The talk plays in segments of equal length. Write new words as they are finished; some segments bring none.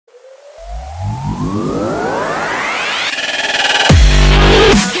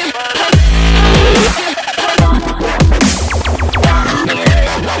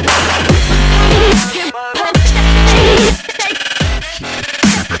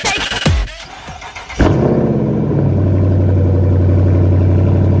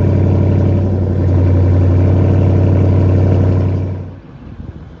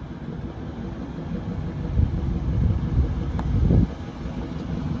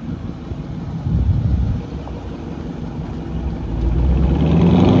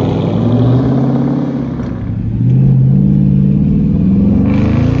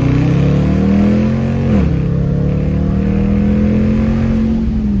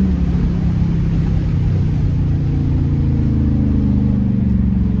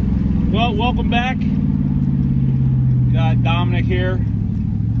Welcome back. Got Dominic here.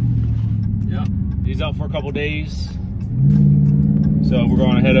 Yeah. He's out for a couple days. So we're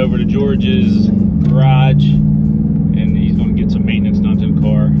going to head over to George's garage and he's going to get some maintenance done to the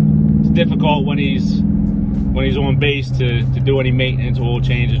car. It's difficult when he's on base to do any maintenance, oil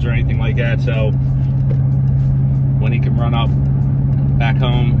changes or anything like that. So when he can run up back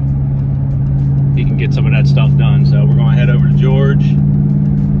home, he can get some of that stuff done. So we're going to head over to George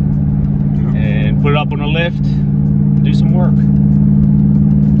and put it up on a lift, do some work.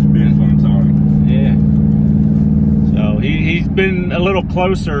 Should be a fun time. Yeah. So he's been a little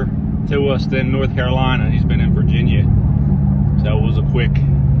closer to us than North Carolina. He's been in Virginia. So it was a quick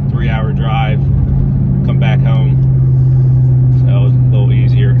 3-hour drive, come back home. So it was a little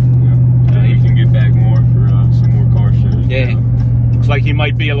easier. Yeah. So he can get back more for some more car shows. Yeah. Looks like he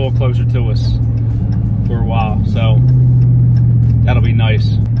might be a little closer to us for a while. So that'll be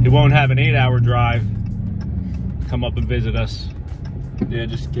nice. He won't have an 8-hour drive, come up and visit us. Yeah,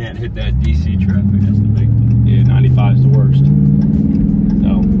 just can't hit that DC traffic, that's the big thing. Yeah, 95 is the worst.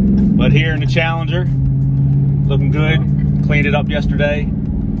 So, but here in the Challenger, looking good. Cleaned it up yesterday.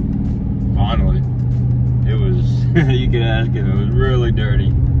 Finally. It was, you could ask him, it was really dirty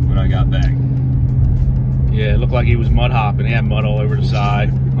when I got back. Yeah, it looked like he was mud hopping. He had mud all over the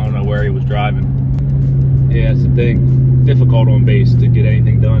side. I don't know where he was driving. Yeah, that's the thing. Difficult on base to get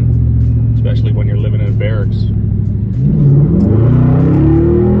anything done, especially when you're living in a barracks.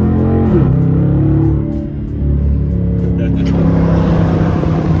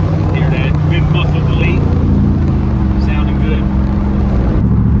 Hear that mid-muffled delete? Sounding good.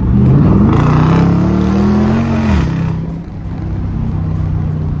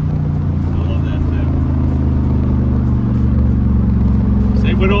 I love that sound.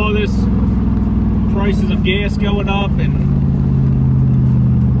 Say, with all this prices of gas going up and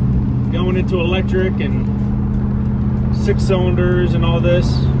going into electric and 6 cylinders and all this,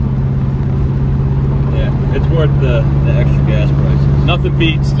 yeah, it's worth the extra gas prices. nothing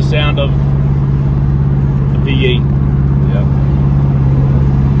beats the sound of a V8. Yep.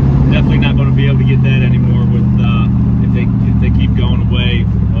 Definitely not going to be able to get that anymore with if they keep going away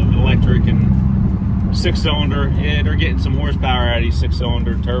of electric and 6-cylinder. Yeah, they're getting some horsepower out of these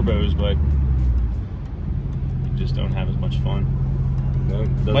 6-cylinder turbos, but just don't have as much fun. No,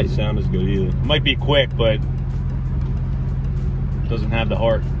 it doesn't sound as good either. Might be quick, but doesn't have the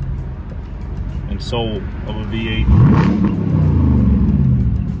heart and soul of a V8.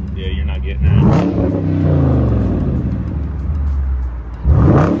 Yeah, you're not getting that.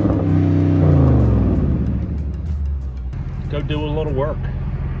 Go do a little work.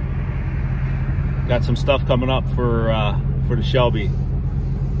 Got some stuff coming up for the Shelby.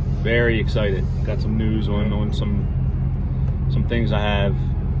 Very excited. Got some news on some things I have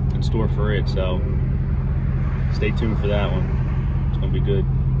in store for it, so stay tuned for that one. It's gonna be good.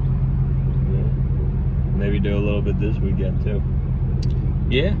 Yeah. Maybe do a little bit this weekend too.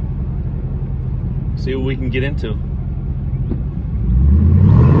 Yeah. See what we can get into.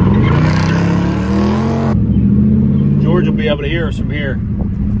 George will be able to hear us from here.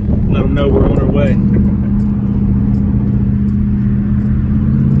 Let him know we're on our way.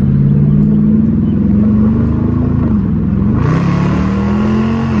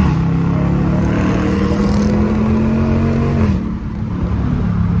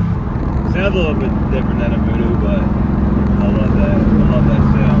 Sounds a little bit different than a Voodoo, but I love that. I love that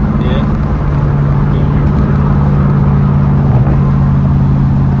sound. Yeah.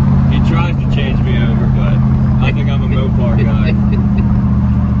 He tries to change me over, but I think I'm a Mopar guy.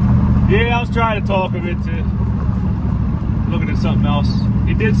 Yeah, I was trying to talk him into looking at something else.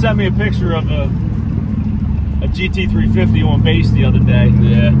 He did send me a picture of a GT350 on base the other day.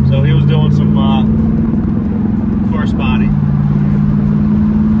 Yeah. So he was doing some corresponding.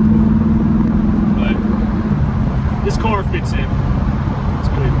 But this car fits in. It's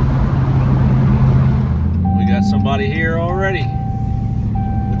good. somebody here already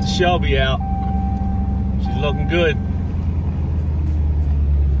with the Shelby out. She's looking good.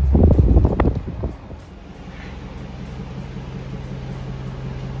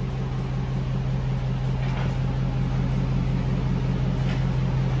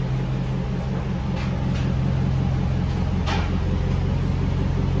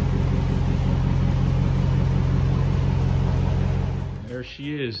 There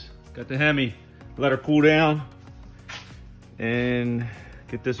she is. Got the Hemi. Let her cool down and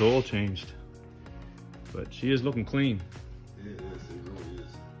get this oil changed. But she is looking clean. It is, it really is.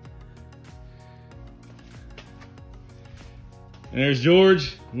 And there's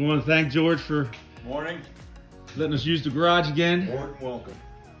George. We want to thank George for Morning. letting us use the garage again. More than welcome.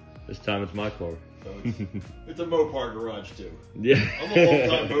 This time it's my car. So it's a Mopar garage too. Yeah. I'm a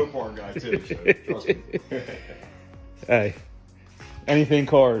long-time Mopar guy too, so trust me. Hey, anything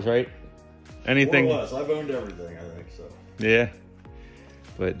cars, right? Anything. More or less. I've owned everything, I think so. Yeah,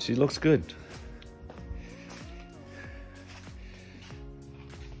 but she looks good.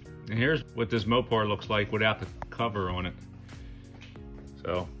 And here's what this Mopar looks like without the cover on it.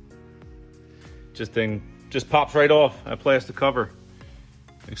 So, just pops right off. That plastic cover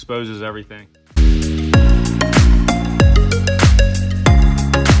exposes everything.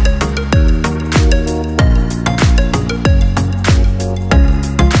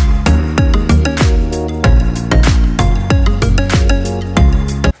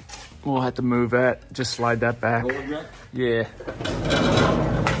 We'll have to move that, just slide that back. Rolling jack? Yeah.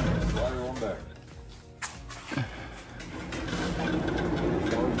 Slide it on back.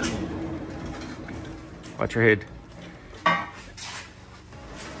 Watch your head.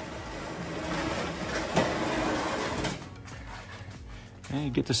 And you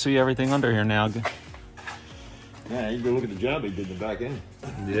get to see everything under here now. Yeah, you can go look at the job he did in the back end.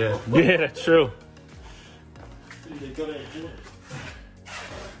 Yeah. Yeah, that's true. See, they got it.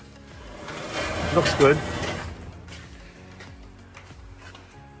 Looks good.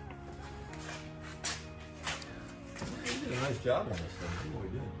 He did a nice job on this thing. He really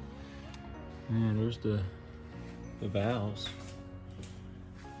did. And there's the valves.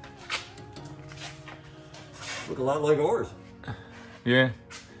 Look a lot like ours. Yeah.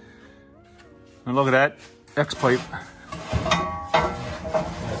 And look at that X-pipe. I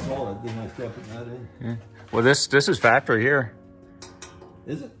saw that. Did a nice job putting that in. Yeah. Well, this is factory here.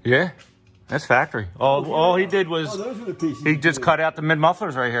 Is it? Yeah. That's factory. All he did was those were the pieces. he just cut out the mid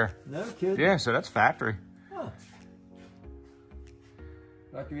mufflers right here. No kidding. Yeah, so that's factory. Huh.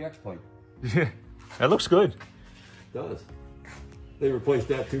 Factory X-pipe. Yeah. That looks good. It does. They replaced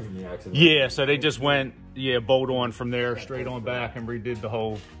that too from the accident. Yeah, so they just went, bolt on from there, straight on back, and redid the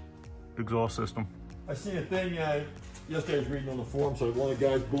whole exhaust system. I seen a thing yesterday. I was reading on the forum. So one of the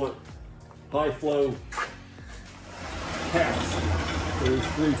guys bought high flow caps. It was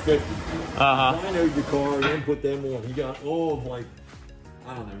 $350. Dynoed the car and then put them on. He got all of like,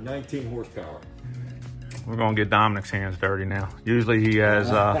 I don't know, 19 horsepower. We're gonna get Dominic's hands dirty now. Usually he has.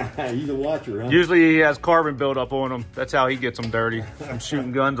 He's a watcher, huh? Usually he has carbon buildup on him. That's how he gets them dirty. I'm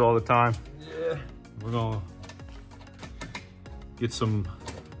shooting guns all the time. Yeah. We're gonna get some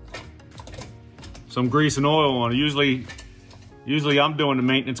grease and oil on it. Usually I'm doing the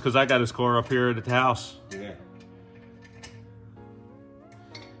maintenance because I got his car up here at the house. Yeah.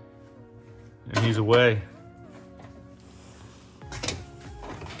 And he's away.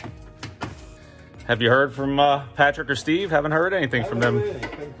 Have you heard from Patrick or Steve? Haven't heard anything from them.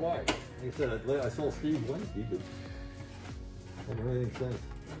 It's been quiet. Like I said, I saw Steve Wednesday, but I haven't heard anything since.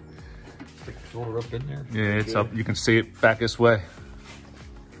 Stick the shoulder up in there. Yeah, it's up. You can see it back this way.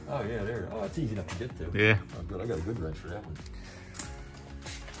 Oh yeah, there. Oh, it's easy enough to get to. Yeah. Oh, good. I got a good wrench for that one.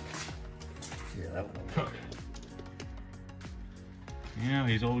 Yeah, that one. Yeah,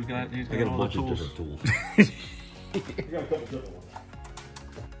 he's always got. I got a all bunch the of tools. different tools. I got a couple different ones.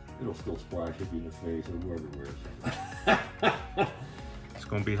 It'll still splash if you in the face or whoever wears it. It's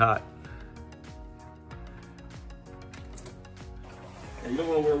gonna be hot. Yeah, you don't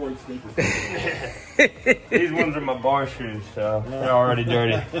want to wear white sneakers. These ones are my bar shoes, so they're already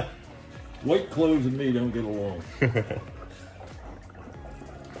dirty. White clothes and me don't get along.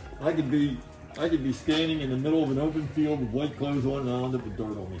 I could be standing in the middle of an open field with white clothes on and I'll end up with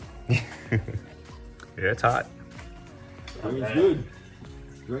dirt on me. Yeah, it's hot. Drain's good.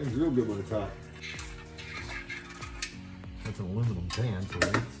 Drain's real good when it's hot. That's an aluminum pan, so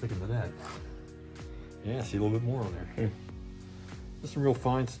we're sticking to that. Yeah, see a little bit more on there. Just some real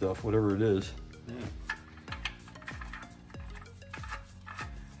fine stuff, whatever it is. Yeah.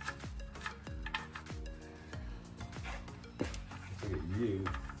 Look at you.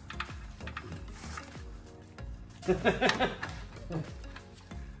 Once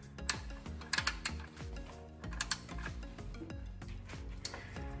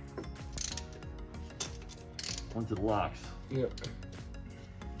it locks. Yep.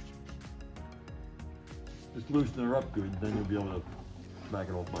 Just loosen her up good, then you'll be able to smack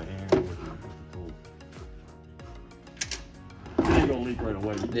it off by hand or with the tool. It ain't gonna leak right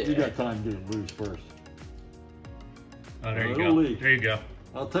away. You got time to get it loose first. Oh, there you It'll go. leak. There you go.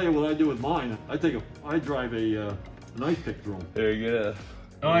 I'll tell you what I do with mine. I drive an ice pick through them. There you go.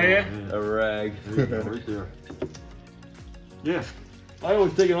 Oh, yeah? A rag. There you go, right there. Yeah. I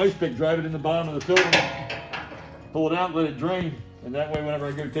always take an ice pick, drive it in the bottom of the filter, pull it out, let it drain, and that way whenever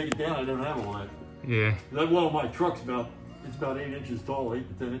I go take it down, I don't have all that. Yeah. That well of my truck's about 8 inches tall,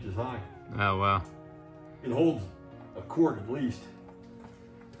 8 to 10 inches high. Oh, wow. It holds a quart at least.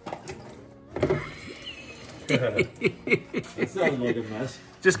 It sounds like a mess.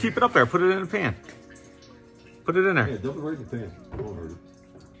 Just keep it up there. Put it in the pan. Put it in there. Yeah, dump it right in the pan. It won't hurt it.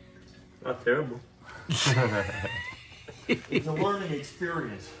 Not terrible. It's a learning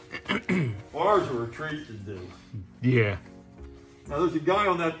experience. Ours are a treat to do. Yeah. Now there's a guy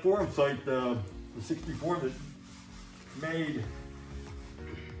on that forum site, the 64, that made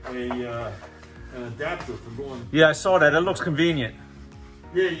an adapter for going. Yeah, I saw that. It looks convenient.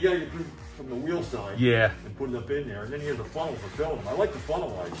 Yeah, you gotta get from the wheel side. Yeah. And put it up in there, and then he has a funnel for filling them. I like the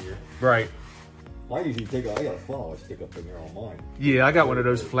funnel idea. Right. I usually I got a funnel I stick up in there on mine. Yeah, I got one of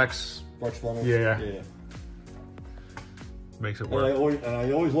those flex. Flex funnels. Yeah. Yeah. Makes it And work.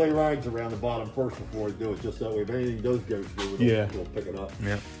 I always lay rags around the bottom first before I do it, just that way if anything does go through, it'll pick it up.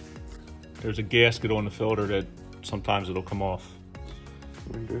 Yeah. There's a gasket on the filter that sometimes it'll come off.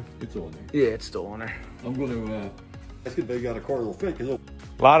 It's on there. Yeah, it's still on there. I'm going to ask if they got a car that'll fit, because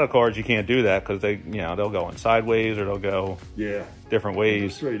A lot of cars you can't do that because they'll go in sideways or they'll go different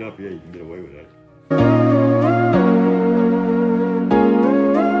ways. Straight up, yeah, you can get away with that.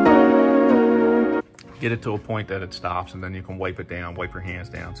 Get it to a point that it stops, and then you can wipe it down, wipe your hands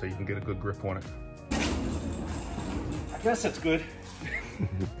down, so you can get a good grip on it. I guess that's good.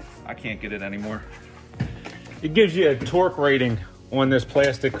 I can't get it anymore. It gives you a torque rating on this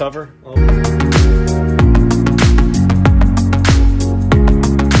plastic cover.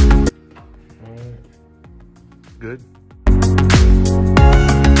 Good.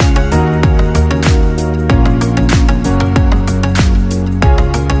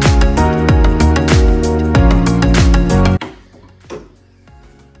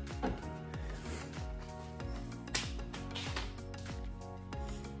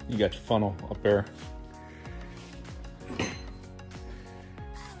 You got your funnel up there.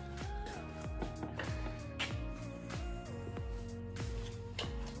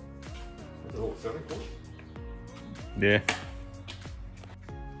 Yeah.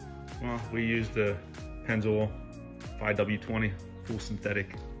 Well, we use the Pennzoil 5W20 full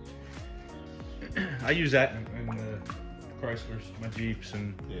synthetic. I use that in the Chryslers, my Jeeps,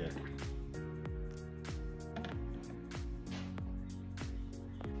 and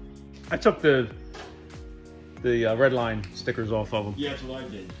I took the red line stickers off of them. Yeah, that's what I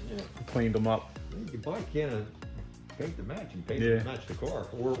did. Yeah. Cleaned them up. You can buy a can of paint to match. You paint it to match the car,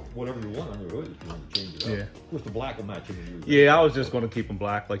 or whatever you want on your hood if you want to change it up. Yeah. Of course, the black will match it. Yeah, I was just going to keep them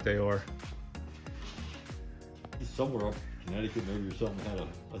black like they are. Somewhere up in Connecticut, maybe or something, had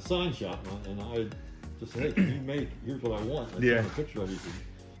a sign shop, and I just said, hey, can you make, here's what I want. I sent a picture of it.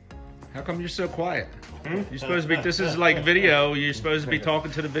 How come you're so quiet? You're supposed to be, this is like video, you're supposed to be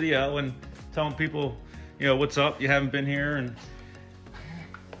talking to the video and telling people, you know, what's up, you haven't been here, and...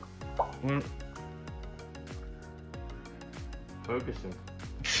 Well, Focusing.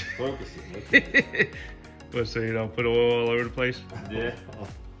 well, so you don't put oil all over the place? Yeah.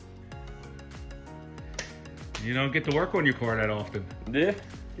 You don't get to work on your car that often. Yeah.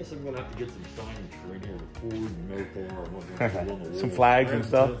 Guess I'm gonna have to get some signage for in here with Ford and Mopar and whatnot on the wall. Some flags and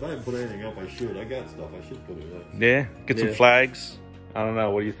stuff. If I haven't put anything up, I should. I got stuff. I should put it up. Yeah, get some flags. I don't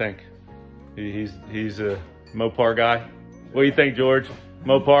know. What do you think? He's a Mopar guy. What do you think, George?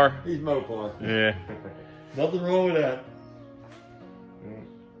 Mopar? He's Mopar. Yeah. Nothing wrong with that.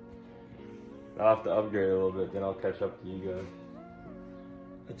 I'll have to upgrade a little bit, then I'll catch up to you guys.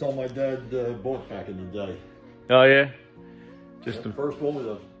 That's all my dad bought back in the day. Oh yeah. Just The first one was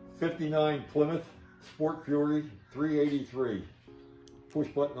a 59 Plymouth Sport Fury 383. Push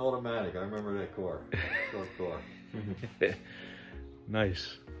button automatic. I remember that car. Short car.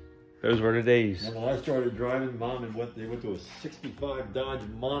 Nice. Those were the days. And when I started driving, Mom and they went to a 65 Dodge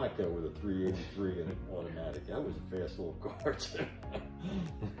Monaco with a 383 in it, automatic. That was a fast little car too.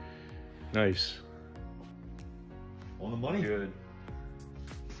 Nice. On the money? Good.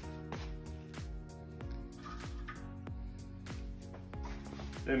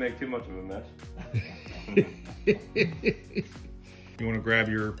 Didn't make too much of a mess. You want to grab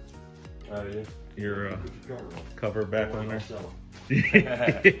your cover back on there?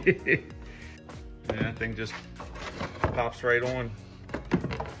 Yeah, that thing just pops right on.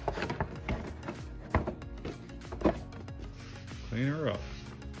 Clean her up.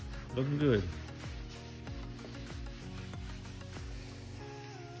 Looking good.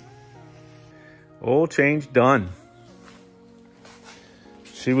 Oil change done.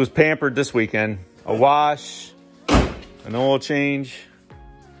 She was pampered this weekend. A wash, an oil change.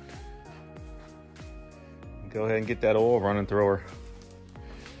 Go ahead and get that oil running through her.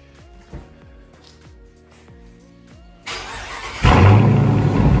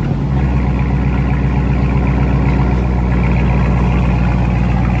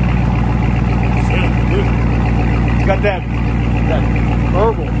 It's got that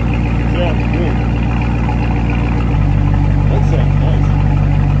herbal. Yeah, good. That sounds nice.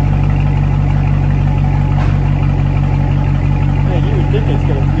 Man, you would think that's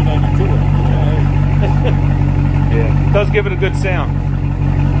got a 392 in it. Yeah, it does give it a good sound.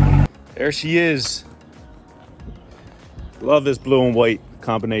 There she is. Love this blue and white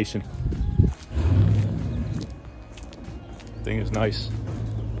combination. Thing is nice.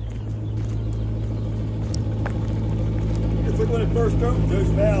 It's like when it first opens, those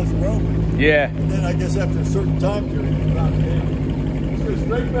valves are open. Yeah. And then I guess after a certain time period, it drops down. Let's go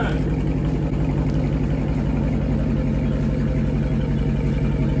straight back.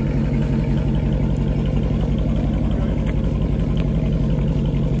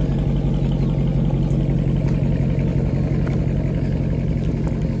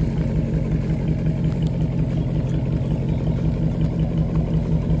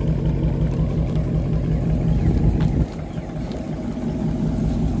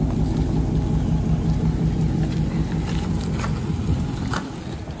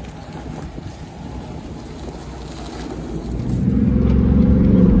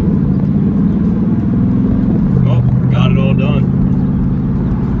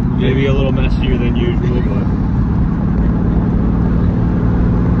 Maybe a little messier than usual, but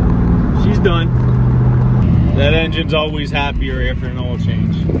she's done. That engine's always happier after an oil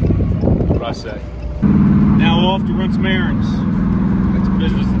change. That's what I say. Now off to run some errands. Got some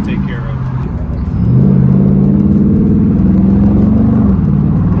business to take care of.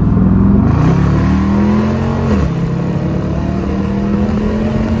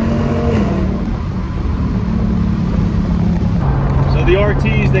 The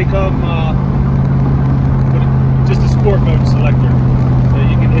RTs, they come with just a sport mode selector. So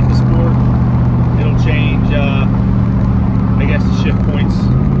you can hit the sport, it'll change, I guess, the shift points,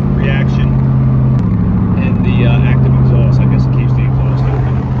 reaction, and the active exhaust. I guess it keeps the exhaust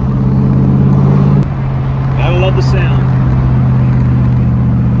open. Gotta love the sound.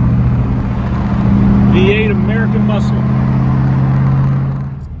 V8 American Muscle.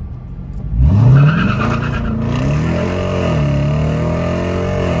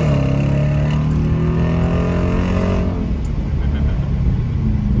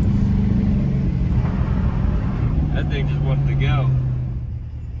 That thing just wants to go.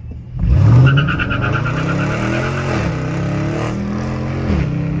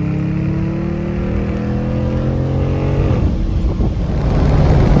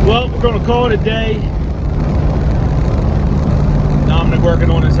 Well, we're going to call it a day. Dominic working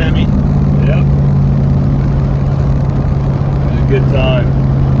on his Hemi. Yep. It was a good time.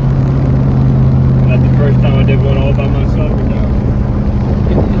 Not the first time I did one all by myself.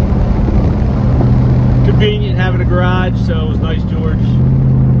 Convenient having a garage, so it was nice, George.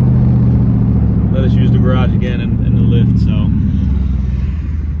 Let us use the garage again and the lift, so I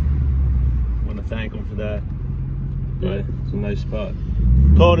want to thank him for that. But it's a nice spot.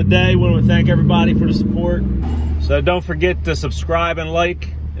 Call it a day. Want to thank everybody for the support. So don't forget to subscribe and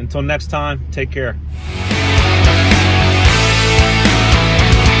like. Until next time, take care.